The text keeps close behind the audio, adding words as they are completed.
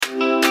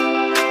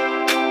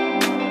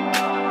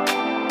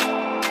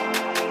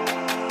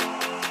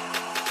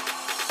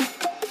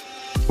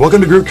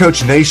Welcome to Group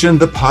Coach Nation,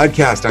 the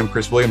podcast. I'm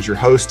Chris Williams, your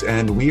host,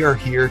 and we are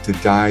here to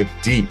dive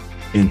deep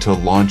into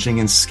launching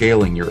and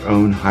scaling your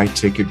own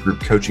high-ticket group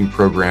coaching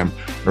program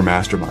or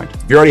mastermind.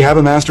 If you already have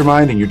a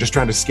mastermind and you're just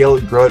trying to scale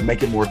it, grow it,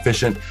 make it more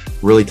efficient,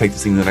 really take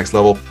this thing to the next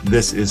level,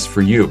 this is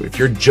for you. If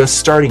you're just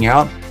starting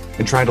out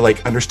and trying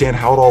to understand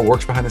how it all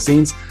works behind the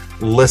scenes,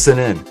 listen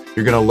in.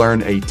 You're going to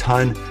learn a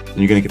ton and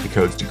you're going to get the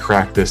codes to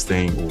crack this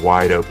thing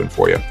wide open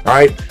for you. All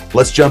right,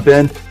 let's jump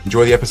in.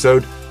 Enjoy the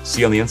episode.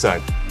 See you on the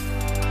inside.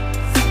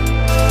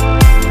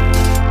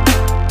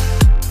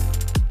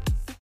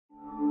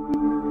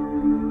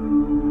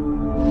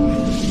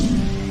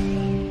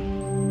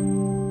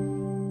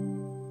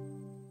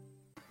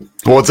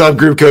 What's up,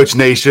 Group Coach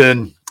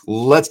Nation?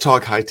 Let's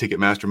talk high-ticket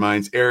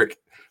masterminds. Eric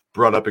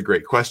brought up a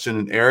great question.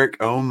 And Eric,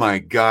 oh my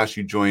gosh,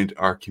 you joined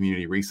our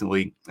community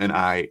recently, and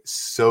I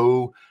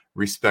so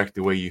respect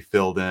the way you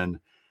filled in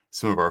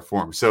some of our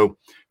forms. So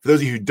for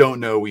those of you who don't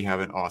know, we have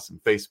an awesome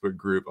Facebook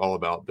group all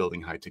about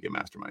building high-ticket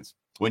masterminds.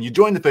 When you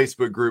join the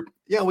Facebook group,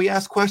 we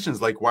ask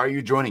questions like, why are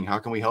you joining? How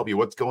can we help you?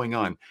 What's going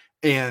on?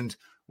 And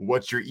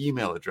what's your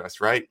email address,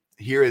 right?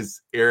 Here is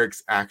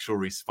Eric's actual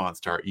response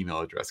to our email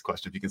address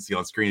question. If you can see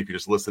on screen, if you're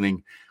just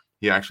listening,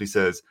 he actually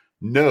says,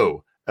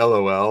 no,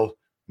 LOL,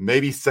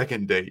 maybe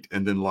second date,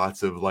 and then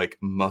lots of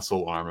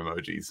muscle arm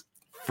emojis.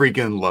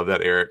 Freaking love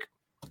that, Eric.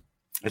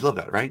 I love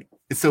that, right?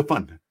 It's so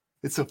fun.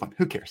 It's so fun.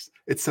 Who cares?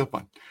 It's so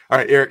fun. All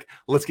right, Eric,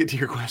 let's get to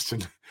your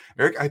question.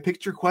 Eric, I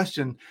picked your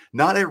question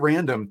not at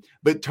random,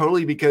 but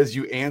totally because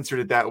you answered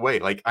it that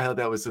way. I thought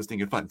that was so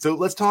stinking fun. So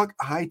let's talk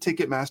high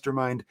ticket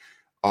mastermind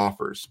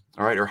offers.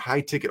 All right, or high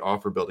ticket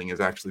offer building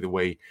is actually the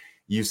way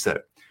you said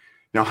it.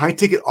 Now, high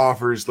ticket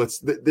offers,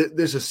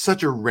 there's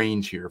such a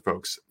range here,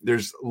 folks.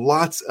 There's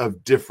lots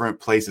of different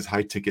places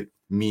high ticket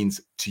means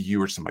to you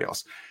or somebody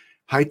else.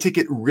 High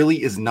ticket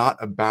really is not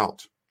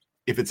about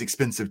if it's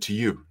expensive to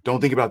you.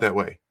 Don't think about it that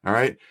way. All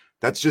right,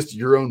 that's just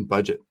your own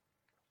budget.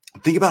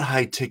 Think about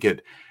high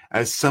ticket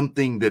as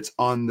something that's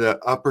on the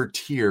upper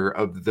tier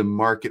of the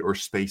market or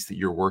space that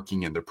you're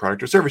working in, the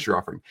product or service you're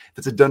offering. If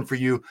it's a done for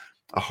you,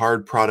 a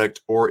hard product,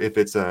 or if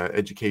it's a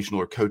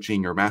educational or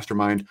coaching or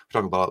mastermind, we're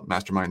talking about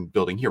mastermind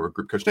building here, we're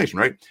Group Coach Nation,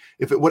 right?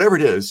 Whatever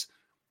it is,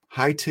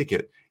 high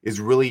ticket is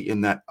really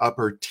in that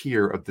upper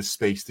tier of the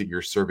space that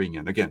you're serving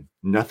in. Again,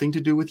 nothing to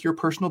do with your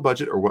personal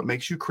budget or what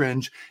makes you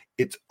cringe.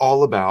 It's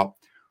all about,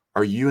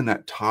 are you in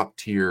that top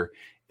tier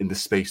in the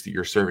space that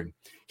you're serving?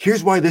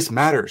 Here's why this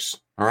matters,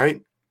 all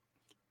right?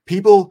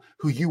 People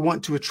who you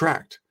want to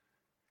attract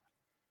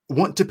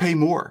want to pay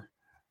more.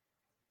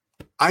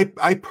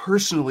 I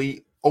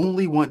personally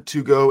only want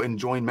to go and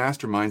join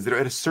masterminds that are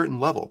at a certain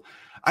level.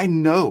 I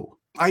know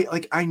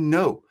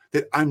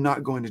that I'm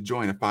not going to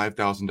join a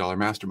 $5,000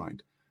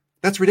 mastermind.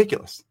 That's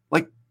ridiculous.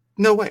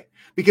 No way.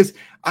 Because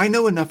I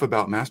know enough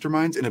about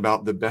masterminds and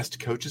about the best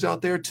coaches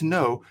out there to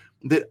know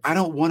that I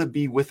don't want to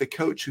be with a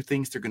coach who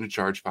thinks they're going to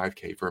charge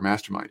 $5,000 for a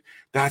mastermind.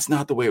 That's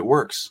not the way it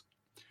works.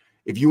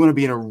 If you want to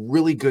be in a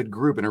really good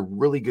group, in a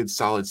really good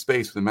solid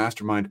space with a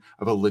mastermind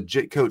of a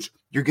legit coach,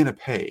 you're going to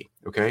pay,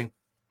 okay?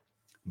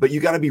 But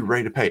you got to be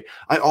ready to pay.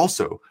 I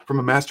also, from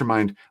a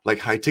mastermind,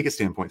 high ticket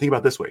standpoint, think about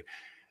it this way.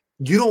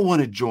 You don't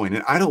want to join,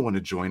 and I don't want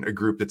to join a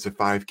group that's a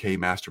 $5,000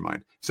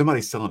 mastermind.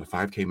 Somebody's selling a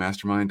 $5,000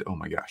 mastermind. Oh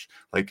my gosh.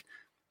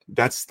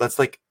 That's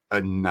like a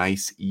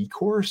nice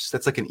e-course.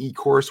 That's like an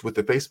e-course with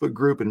a Facebook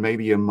group and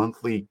maybe a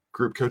monthly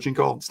group coaching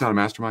call. It's not a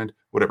mastermind,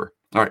 whatever.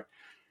 All right.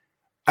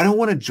 I don't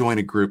want to join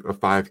a group of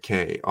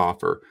 $5,000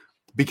 offer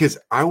because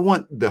I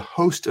want the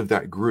host of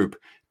that group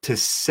to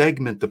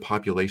segment the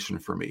population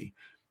for me.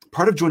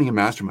 Part of joining a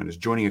mastermind is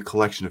joining a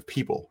collection of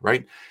people,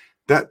 right?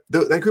 That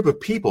group of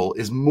people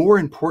is more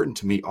important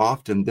to me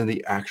often than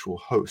the actual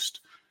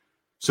host.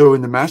 So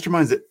in the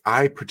masterminds that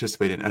I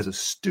participate in as a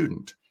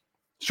student,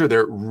 sure,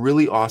 they're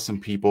really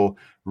awesome people,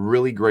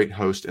 really great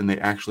hosts, and they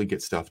actually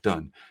get stuff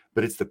done.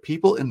 But it's the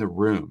people in the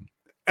room,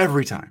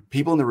 every time,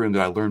 people in the room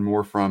that I learn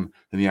more from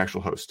than the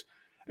actual host.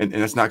 And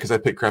that's not because I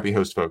pick crappy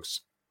host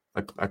folks.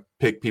 I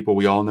pick people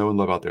we all know and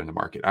love out there in the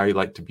market. I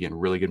like to be in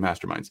really good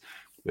masterminds.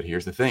 But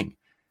here's the thing.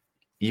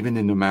 Even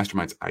in the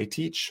masterminds I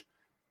teach,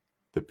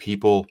 the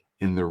people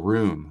in the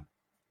room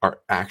are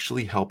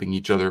actually helping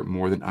each other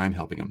more than I'm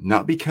helping them.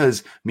 Not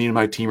because me and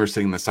my team are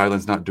sitting in the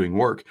sidelines not doing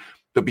work,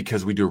 but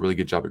because we do a really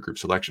good job at group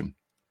selection.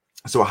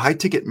 So a high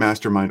ticket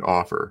mastermind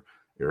offer,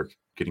 Eric,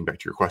 getting back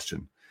to your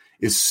question,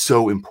 is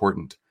so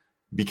important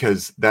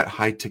because that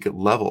high ticket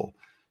level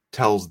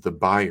tells the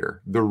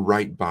buyer, the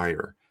right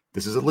buyer,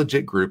 this is a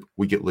legit group.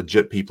 We get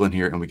legit people in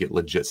here and we get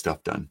legit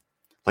stuff done.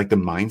 The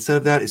mindset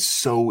of that is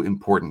so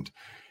important.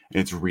 And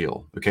it's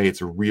real, okay?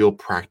 It's a real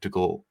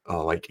practical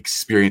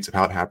experience of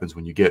how it happens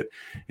when you get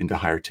into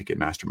higher ticket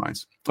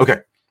masterminds. Okay,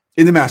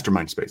 in the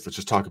mastermind space, let's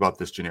just talk about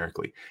this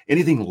generically.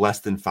 Anything less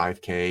than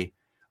 $5,000,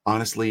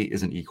 honestly,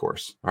 is an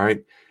e-course, all right?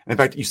 And in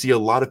fact, you see a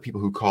lot of people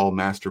who call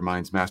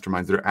masterminds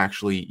that are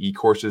actually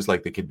e-courses, they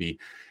could be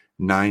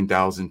 $9,000,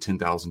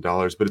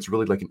 $10,000, but it's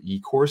really like an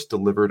e-course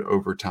delivered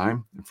over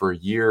time for a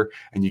year.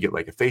 And you get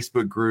a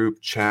Facebook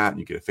group chat, and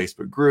you get a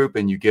Facebook group,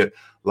 and you get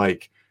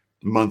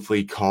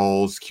monthly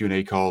calls,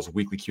 Q&A calls,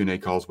 weekly Q&A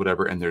calls,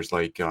 whatever, and there's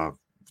like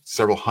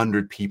several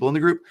hundred people in the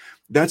group,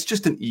 that's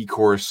just an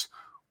e-course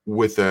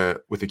with a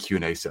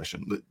Q&A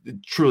session.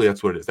 Truly,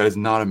 that's what it is. That is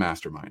not a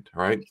mastermind.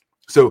 All right.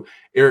 So,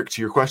 Eric,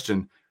 to your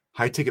question,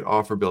 high ticket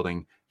offer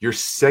building, you're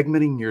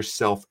segmenting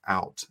yourself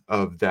out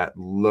of that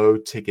low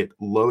ticket,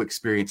 low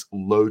experience,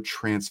 low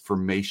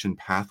transformation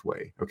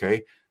pathway.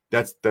 Okay.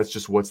 That's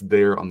just what's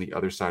there on the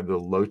other side of the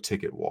low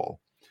ticket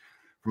wall.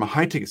 From a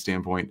high ticket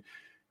standpoint,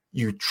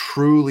 you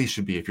truly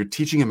should be, if you're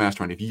teaching a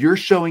mastermind, if you're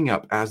showing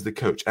up as the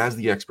coach, as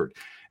the expert,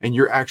 and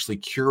you're actually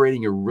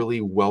curating a really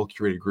well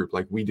curated group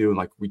like we do and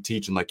like we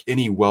teach and like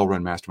any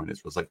well-run mastermind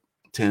is, was like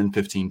 10,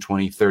 15,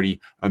 20,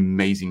 30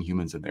 amazing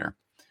humans in there.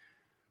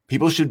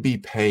 People should be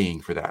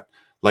paying for that,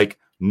 like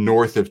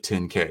north of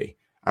 10K.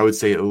 I would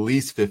say at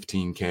least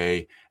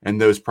 15K, and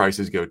those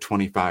prices go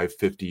 25,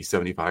 50,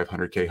 75,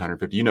 100K,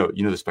 150. You know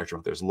the spectrum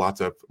out there. There's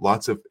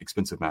lots of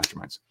expensive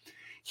masterminds.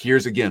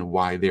 Here's again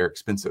why they're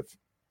expensive.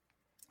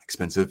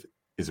 Expensive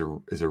is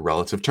a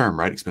relative term,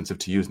 right? Expensive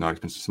to you is not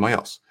expensive to somebody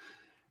else.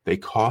 They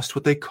cost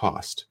what they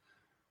cost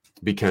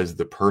because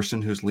the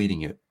person who's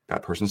leading it,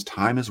 that person's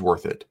time is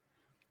worth it.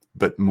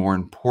 But more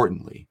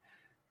importantly,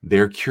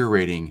 they're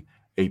curating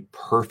a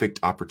perfect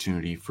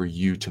opportunity for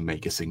you to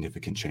make a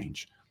significant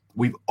change.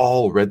 We've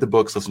all read the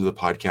books, listened to the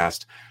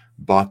podcast,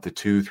 bought the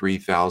 $2,000,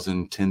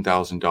 $3,000,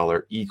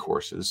 $10,000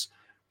 e-courses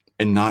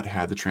and not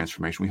had the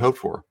transformation we hoped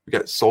for. We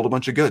got sold a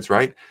bunch of goods,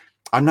 right?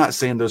 I'm not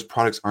saying those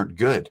products aren't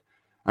good.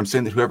 I'm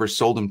saying that whoever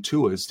sold them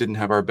to us didn't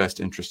have our best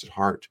interest at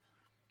heart.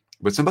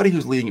 But somebody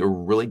who's leading a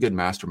really good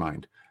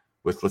mastermind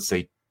with, let's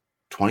say,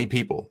 20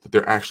 people that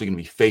they're actually going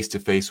to be face to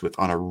face with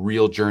on a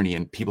real journey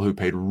and people who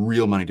paid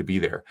real money to be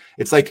there.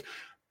 It's like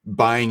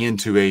buying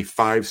into a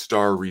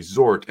 5-star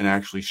resort and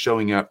actually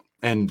showing up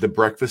and the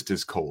breakfast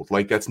is cold.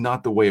 Like, that's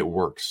not the way it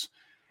works.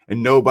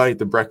 And nobody at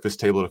the breakfast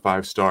table at a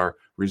 5-star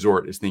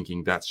resort is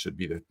thinking that should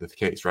be the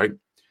case, right?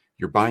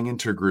 You're buying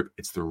into a group.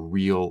 It's the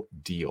real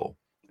deal.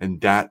 And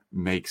that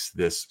makes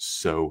this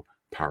so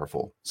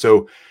powerful.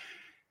 So,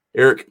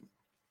 Eric,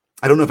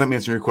 I don't know if I'm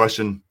answering your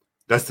question.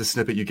 That's the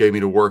snippet you gave me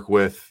to work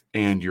with,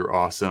 and you're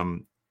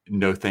awesome.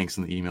 No thanks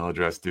on the email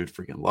address, dude.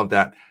 Freaking love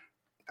that.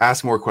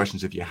 Ask more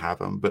questions if you have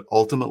them. But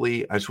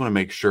ultimately, I just want to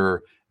make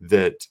sure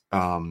that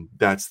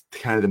that's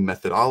kind of the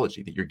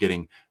methodology that you're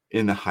getting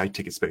in the high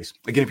ticket space.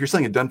 Again, if you're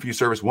selling a done for you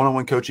service,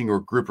 one-on-one coaching or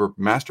group or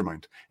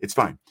mastermind, it's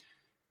fine.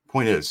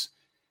 Point is,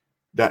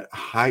 that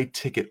high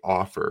ticket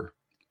offer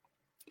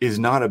is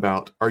not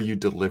about, are you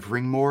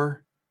delivering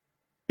more?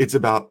 It's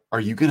about,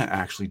 are you going to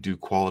actually do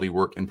quality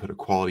work and put a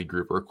quality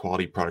group or a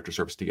quality product or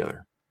service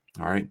together?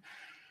 All right.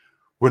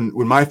 When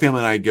my family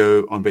and I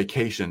go on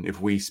vacation,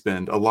 if we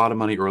spend a lot of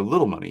money or a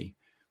little money,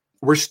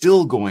 we're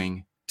still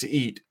going to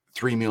eat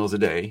 3 meals a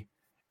day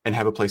and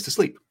have a place to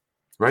sleep,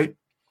 right?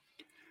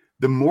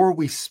 The more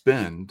we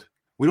spend,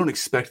 we don't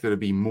expect there to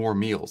be more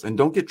meals. And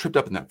don't get tripped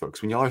up in that,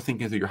 folks. When y'all are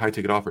thinking through your high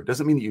ticket offer, it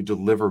doesn't mean that you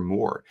deliver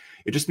more.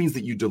 It just means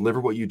that you deliver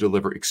what you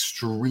deliver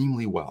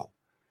extremely well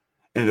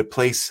and at a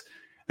place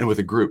and with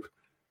a group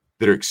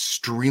that are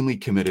extremely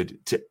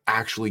committed to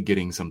actually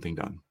getting something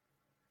done.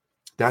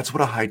 That's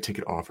what a high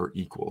ticket offer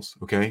equals.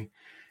 Okay.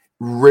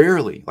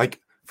 Rarely,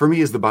 like for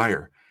me as the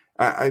buyer,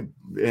 I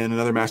in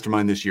another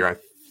mastermind this year, I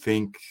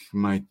think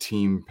my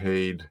team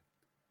paid,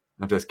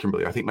 not to ask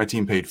Kimberly, I think my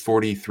team paid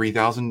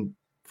 $43,000,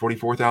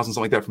 $44,000,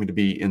 something like that for me to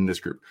be in this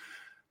group.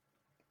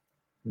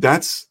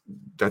 That's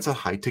a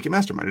high ticket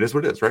mastermind. It is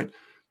what it is, right?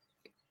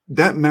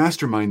 That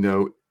mastermind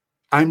though,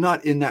 I'm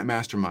not in that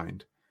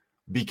mastermind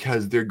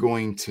because they're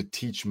going to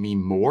teach me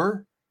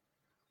more.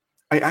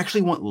 I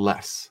actually want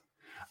less.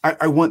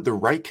 I want the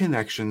right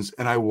connections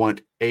and I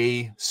want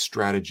a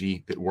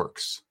strategy that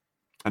works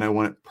and I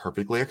want it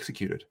perfectly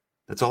executed.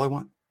 That's all I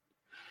want.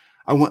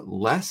 I want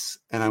less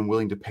and I'm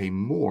willing to pay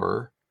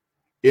more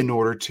in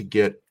order to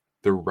get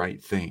the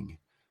right thing.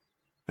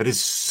 That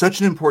is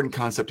such an important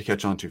concept to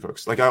catch on to,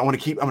 folks. Like I'm going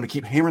to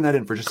keep hammering that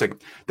in for just a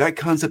second. That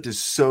concept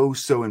is so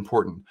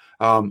important.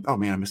 Oh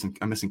man,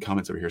 I'm missing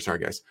comments over here. Sorry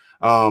guys.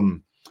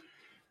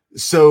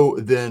 So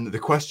then the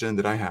question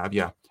that I have,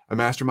 a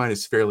mastermind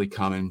is fairly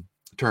common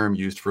term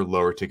used for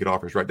lower ticket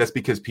offers, right? That's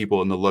because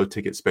people in the low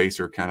ticket space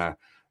are kind of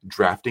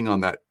drafting on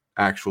that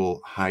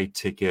actual high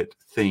ticket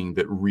thing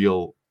that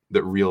real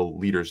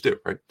leaders do,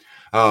 right?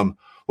 What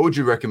would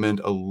you recommend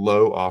a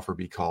low offer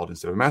be called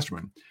instead of a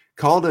mastermind?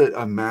 Call it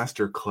a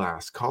master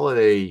class. Call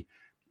it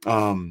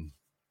can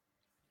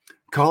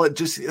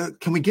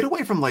we get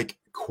away from like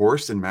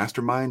course and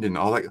mastermind and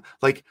all that?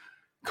 Like,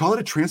 call it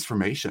a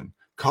transformation.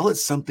 Call it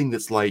something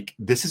that's like,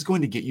 this is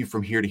going to get you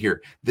from here to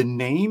here. The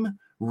name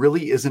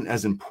really isn't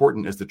as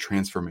important as the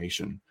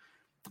transformation.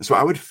 So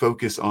I would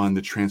focus on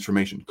the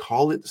transformation.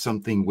 Call it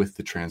something with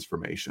the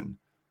transformation.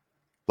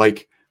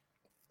 Like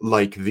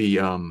the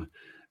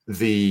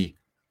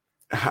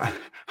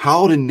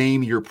how to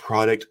name your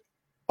product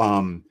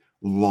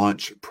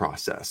launch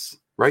process,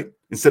 right?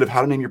 Instead of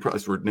how to name your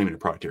product, we're naming a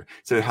product here.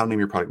 Instead of how to name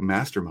your product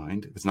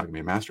mastermind, if it's not gonna be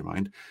a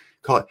mastermind,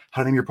 Call it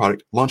how to name your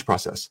product, launch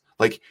process.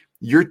 Like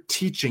you're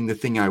teaching the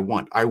thing I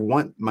want. I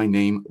want my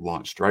name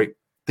launched, right?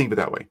 Think of it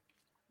that way.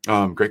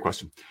 Great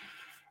question.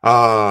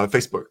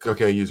 Facebook.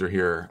 Okay, user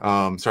here.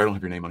 Sorry, I don't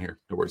have your name on here.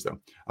 No worries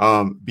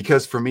though.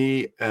 Because for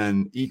me,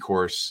 an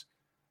e-course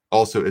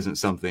also isn't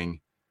something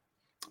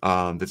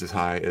that's as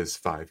high as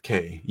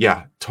 5K.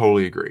 Yeah,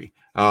 totally agree.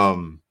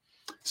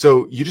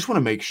 So you just want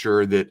to make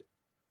sure that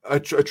a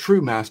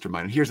true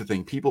mastermind. And here's the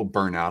thing: people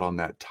burn out on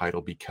that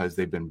title because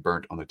they've been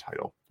burnt on the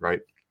title,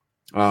 right?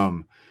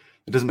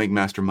 It doesn't make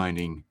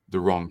masterminding the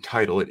wrong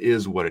title. It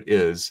is what it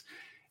is.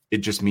 It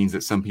just means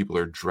that some people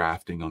are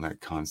drafting on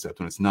that concept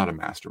when it's not a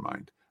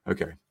mastermind.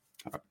 Okay.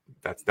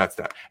 That's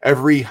that.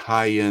 Every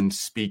high-end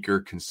speaker,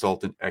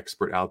 consultant,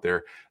 expert out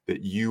there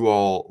that you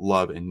all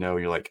love and know,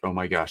 you're like, oh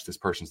my gosh, this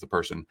person's the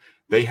person.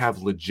 They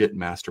have legit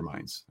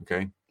masterminds.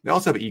 Okay. They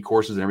also have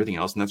e-courses and everything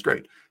else, and that's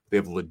great. They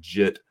have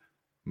legit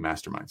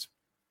masterminds.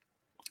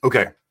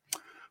 Okay.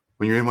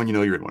 When you're in one, you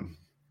know you're in one.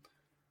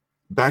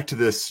 Back to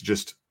this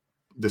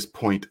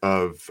point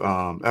of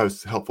that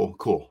was helpful.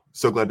 Cool.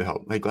 So glad to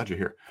help. Hey, glad you're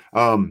here.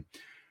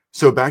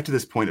 So back to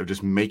this point of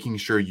just making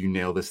sure you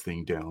nail this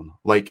thing down.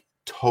 Like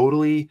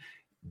totally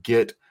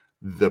get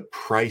the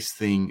price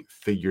thing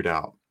figured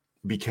out,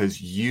 because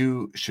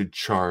you should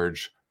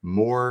charge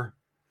more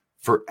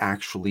for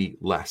actually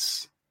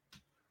less.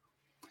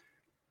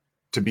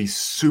 To be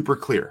super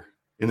clear,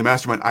 in the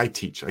mastermind I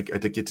teach, I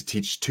get to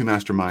teach 2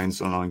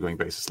 masterminds on an ongoing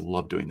basis.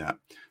 Love doing that.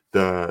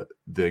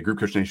 The Group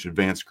Coach Nation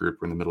Advanced group,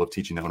 we're in the middle of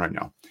teaching that one right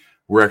now.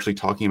 We're actually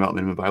talking about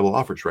minimum viable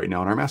offers right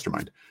now in our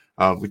mastermind.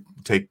 We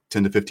take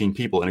 10 to 15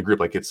 people in a group,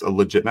 like it's a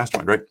legit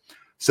mastermind, right?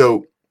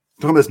 So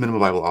talking about this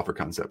minimum viable offer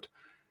concept,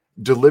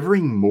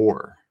 delivering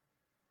more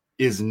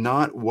is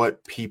not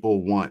what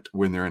people want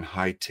when they're in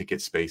high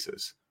ticket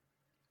spaces.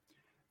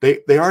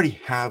 They already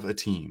have a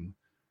team.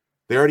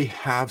 They already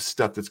have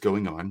stuff that's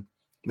going on.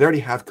 They already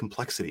have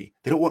complexity.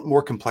 They don't want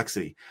more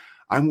complexity.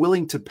 I'm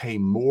willing to pay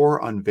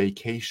more on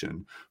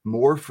vacation,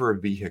 more for a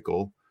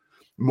vehicle,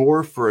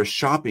 more for a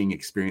shopping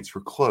experience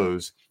for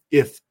clothes,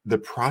 if the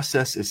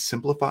process is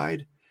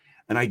simplified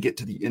and I get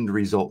to the end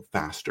result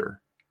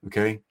faster.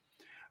 Okay.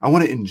 I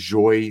want to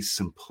enjoy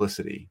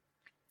simplicity.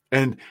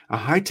 And a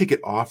high ticket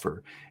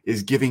offer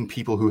is giving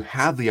people who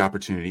have the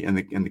opportunity and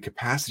the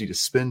capacity to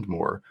spend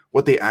more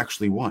what they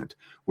actually want,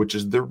 which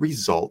is the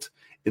result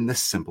in the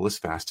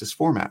simplest, fastest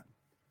format.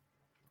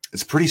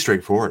 It's pretty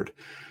straightforward.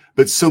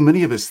 But so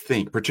many of us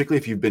think, particularly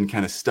if you've been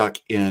kind of stuck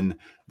in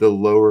the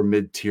lower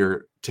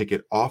mid-tier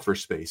ticket offer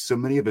space, so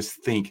many of us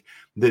think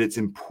that it's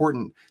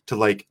important to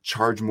like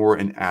charge more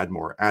and add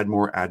more,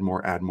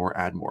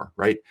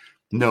 right?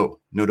 No,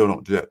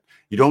 don't do that.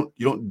 You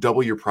don't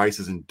double your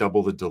prices and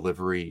double the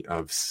delivery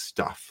of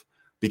stuff,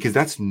 because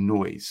that's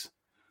noise.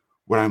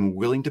 What I'm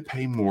willing to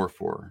pay more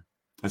for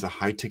as a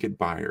high ticket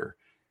buyer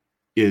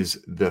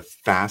is the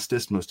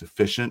fastest, most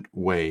efficient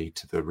way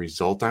to the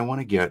result I want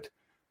to get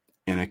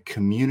in a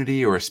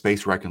community or a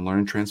space where I can learn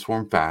and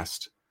transform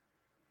fast.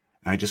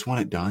 And I just want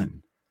it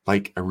done.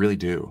 Like I really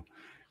do.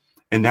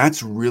 And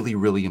that's really,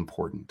 really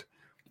important.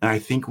 And I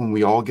think when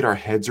we all get our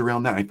heads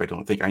around that, if I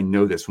don't think I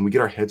know this, when we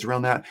get our heads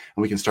around that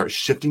and we can start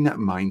shifting that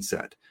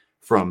mindset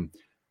from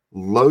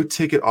low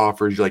ticket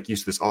offers, you're like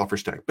used to this offer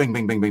stack, bang,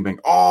 bang, bang, bang, bang,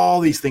 all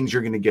these things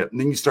you're going to get. And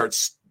then you start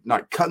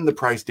not cutting the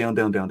price down.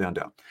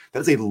 That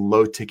is a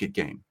low ticket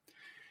game.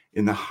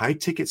 In the high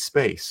ticket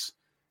space,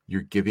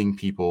 you're giving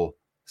people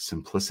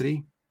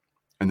simplicity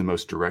and the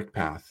most direct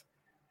path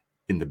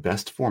in the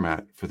best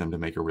format for them to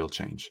make a real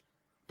change.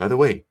 By the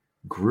way,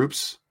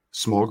 groups,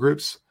 small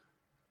groups,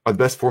 are the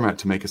best format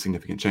to make a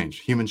significant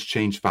change. Humans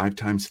change 5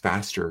 times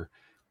faster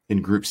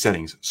in group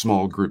settings,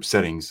 small group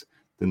settings,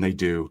 than they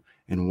do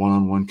in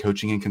one-on-one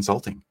coaching and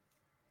consulting,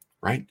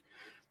 right?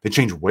 They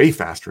change way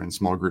faster in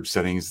small group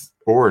settings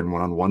or in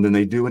one-on-one than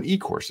they do in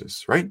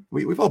e-courses, right?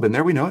 We've all been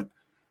there. We know it.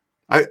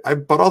 I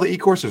bought all the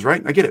e-courses,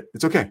 right? I get it.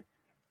 It's okay.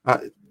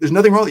 There's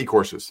nothing wrong with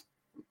e-courses.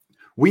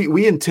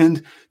 We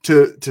intend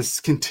to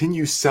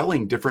continue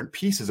selling different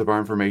pieces of our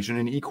information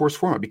in e-course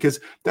format because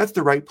that's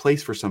the right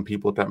place for some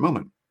people at that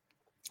moment.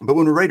 But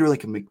when we're ready to really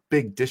make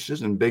big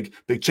decisions and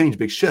big change,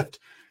 big shift,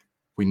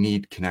 we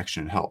need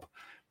connection and help.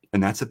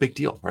 And that's a big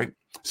deal, right?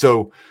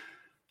 So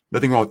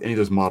nothing wrong with any of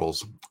those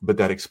models, but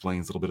that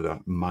explains a little bit of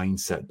the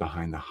mindset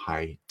behind the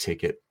high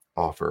ticket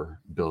offer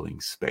building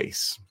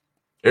space.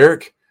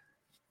 Eric,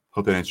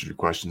 hope that answered your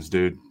questions,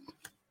 dude.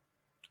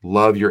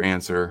 Love your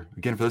answer.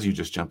 Again, for those of you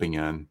just jumping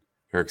in,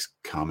 Eric's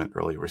comment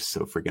earlier was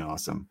so freaking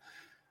awesome.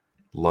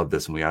 Love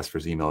this when we asked for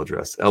his email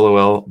address.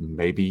 LOL,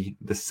 maybe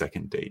the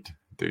second date.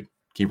 Dude,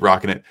 keep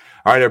rocking it.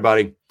 All right,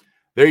 everybody.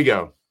 There you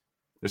go.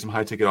 There's some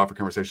high ticket offer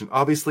conversation.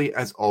 Obviously,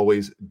 as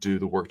always, do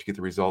the work to get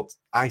the results.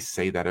 I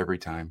say that every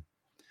time,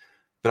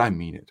 but I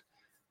mean it.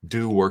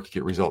 Do work to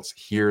get results.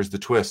 Here's the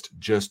twist.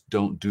 Just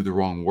don't do the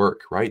wrong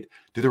work, right?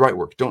 Do the right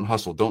work. Don't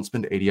hustle. Don't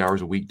spend 80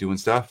 hours a week doing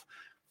stuff.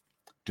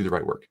 Do the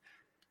right work.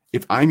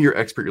 If I'm your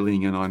expert you're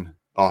leaning in on,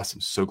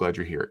 awesome. So glad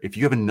you're here. If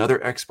you have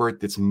another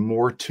expert that's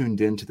more tuned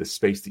into the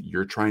space that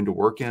you're trying to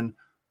work in,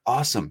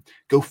 Awesome.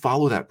 Go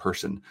follow that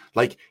person.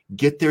 Like,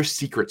 get their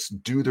secrets,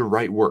 do the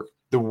right work.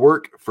 The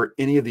work for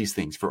any of these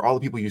things, for all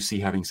the people you see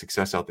having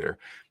success out there,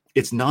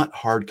 it's not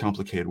hard,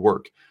 complicated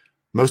work.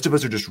 Most of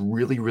us are just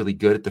really, really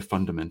good at the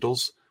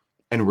fundamentals,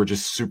 and we're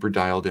just super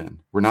dialed in.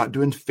 We're not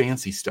doing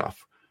fancy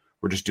stuff.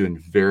 We're just doing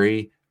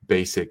very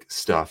basic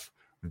stuff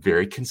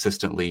very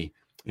consistently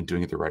and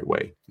doing it the right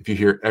way. If you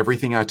hear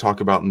everything I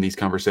talk about in these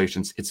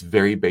conversations, it's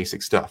very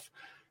basic stuff.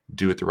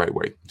 Do it the right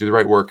way. Do the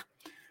right work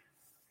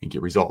and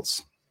get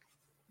results.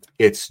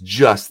 It's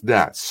just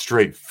that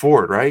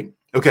straightforward, right?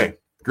 Okay.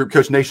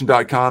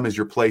 GroupCoachNation.com is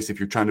your place if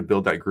you're trying to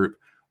build that group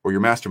or your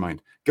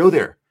mastermind. Go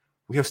there.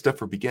 We have stuff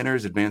for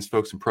beginners, advanced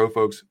folks, and pro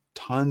folks.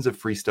 Tons of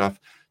free stuff,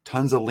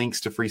 tons of links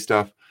to free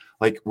stuff.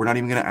 Like, we're not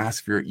even going to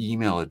ask for your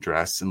email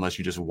address unless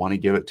you just want to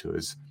give it to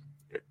us.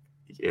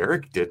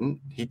 Eric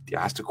didn't. He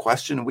asked a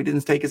question and we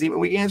didn't take his email.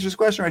 We answered his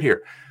question right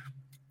here.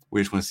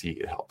 We just want to see you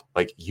get help.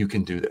 Like, you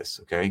can do this,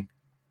 okay?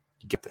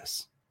 You get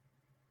this.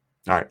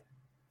 All right.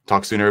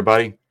 Talk soon,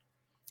 everybody.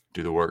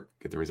 Do the work.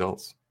 Get the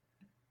results.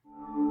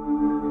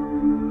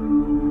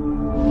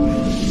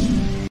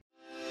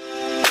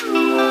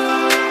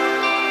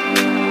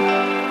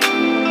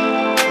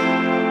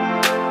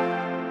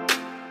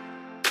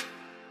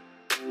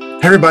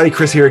 Hey everybody,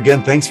 Chris here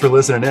again. Thanks for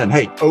listening in.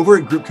 Hey, over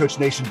at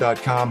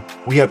GroupCoachNation.com,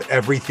 we have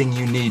everything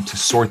you need to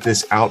sort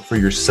this out for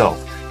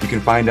yourself. You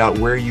can find out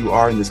where you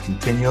are in this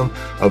continuum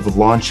of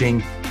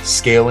launching,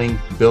 scaling,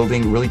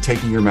 building, really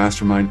taking your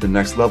mastermind to the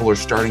next level, or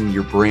starting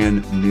your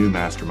brand new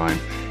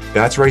mastermind.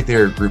 That's right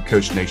there at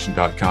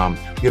GroupCoachNation.com.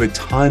 We have a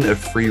ton of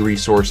free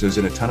resources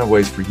and a ton of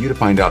ways for you to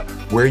find out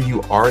where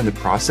you are in the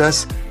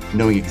process,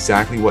 knowing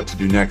exactly what to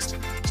do next,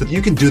 so that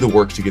you can do the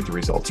work to get the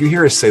results. You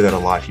hear us say that a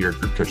lot here at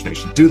Group Coach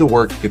Nation. Do the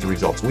work, get the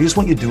results. We just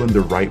want you doing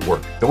the right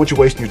work. Don't want you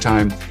wasting your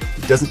time.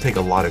 It doesn't take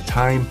a lot of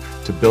time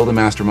to build a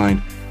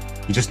mastermind.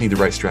 You just need the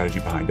right strategy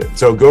behind it.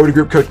 So go over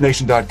to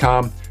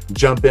GroupCoachNation.com,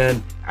 jump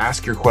in,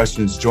 ask your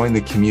questions, join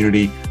the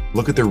community,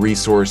 look at the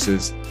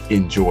resources,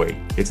 enjoy.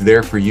 It's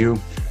there for you.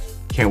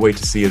 Can't wait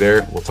to see you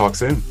there. We'll talk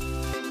soon.